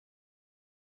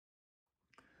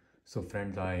So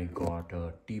friends, I got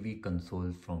a TV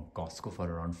console from Costco for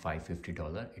around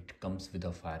 $550. It comes with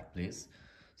a fireplace.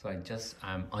 So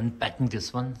I'm unpacking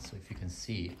this one. So if you can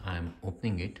see, I'm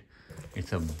opening it.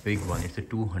 It's a big one. It's a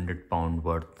 200-pound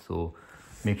worth. So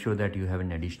make sure that you have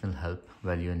an additional help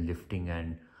while you're lifting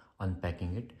and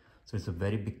unpacking it. So it's a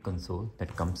very big console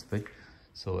that comes with.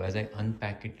 So as I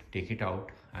unpack it, take it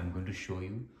out, I'm going to show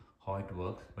you how it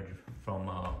works. But from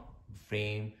a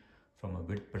frame, from a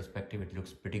build perspective, it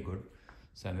looks pretty good.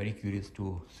 So I'm very curious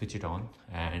to switch it on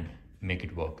and make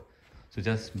it work. So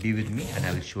just be with me and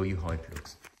I will show you how it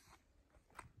looks.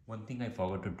 One thing I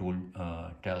forgot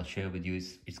to share with you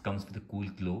is it comes with a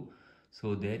CoolGlow.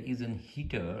 So there is a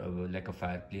heater like a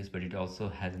fireplace, but it also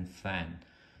has a fan.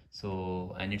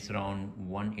 So, and it's around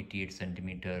 188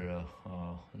 centimeter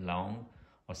long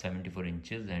or 74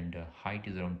 inches, and height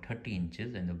is around 30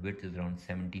 inches, and the width is around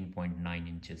 17.9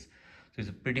 inches. So it's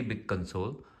a pretty big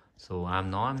console. So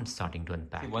I'm starting to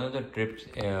unpack. One of the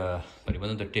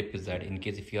tip is that in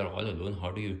case if you are all alone,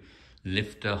 how do you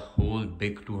lift a whole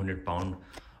big 200-pound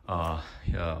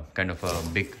kind of a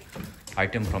big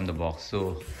item from the box?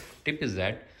 So tip is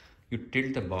that you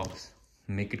tilt the box,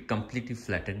 make it completely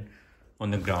flattened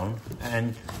on the ground,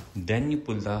 and then you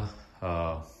pull the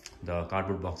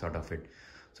cardboard box out of it.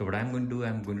 So what I'm going to do,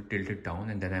 I'm going to tilt it down,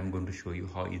 and then I'm going to show you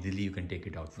how easily you can take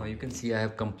it out. Now you can see I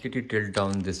have completely tilted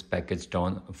down this package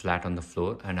down flat on the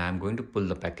floor, and I'm going to pull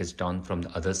the package down from the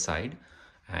other side,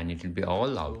 and it will be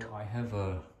all out. So I have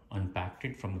unpacked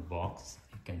it from the box.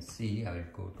 You can see I will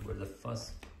go to the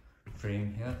first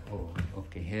frame here. Oh,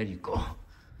 okay, here you go.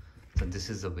 So this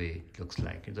is the way it looks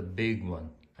like. It's a big one.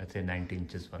 I'd say 90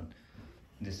 inches one.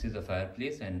 This is a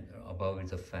fireplace, and above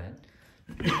is a fan.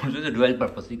 So it's a dual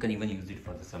purpose. You can even use it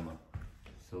for the summer.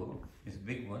 So it's a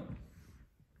big one.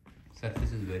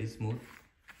 Surface is very smooth,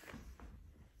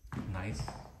 nice,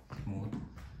 smooth,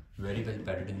 very well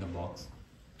padded in the box.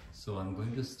 So I'm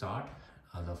going to start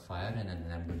the fire, and then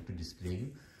I'm going to display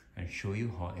you and show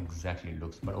you how exactly it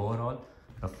looks. But overall,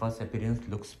 the first appearance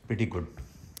looks pretty good.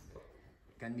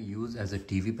 Can be used as a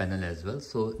TV panel as well.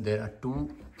 So there are two,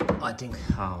 I think.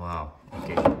 Oh wow,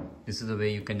 okay, this is the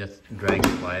way you can just drag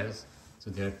the wires. So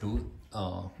there are two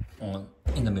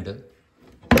in the middle,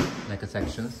 like a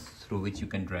sections through which you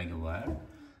can drag a wire,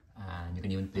 and you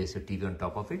can even place your TV on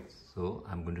top of it. So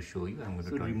I'm going to show you. I'm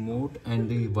going to remote, and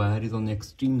the wire is on the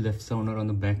extreme left corner on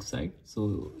the back side.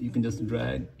 So you can just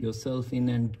drag yourself in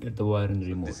and get the wire in the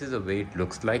remote. This is the way it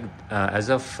looks like.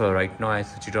 As of right now, I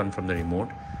switch it on from the remote.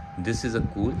 This is the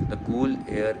cool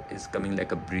air is coming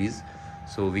like a breeze.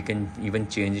 So we can even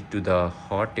change it to the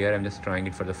hot air. I'm just trying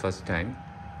it for the first time.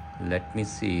 Let me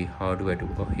see, how do I do?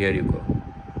 Oh, here you go.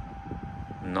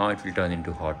 Now it will turn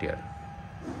into hot air.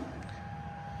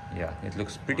 Yeah, it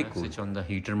looks pretty cool. Switch on the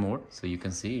heater mode, so you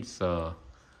can see it's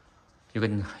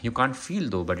you can't feel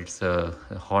though, but it's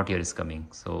hot air is coming.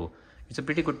 So it's a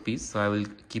pretty good piece. So I will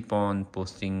keep on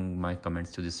posting my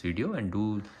comments to this video, and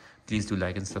please do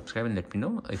like and subscribe, and let me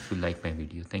know if you like my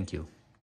video. Thank you.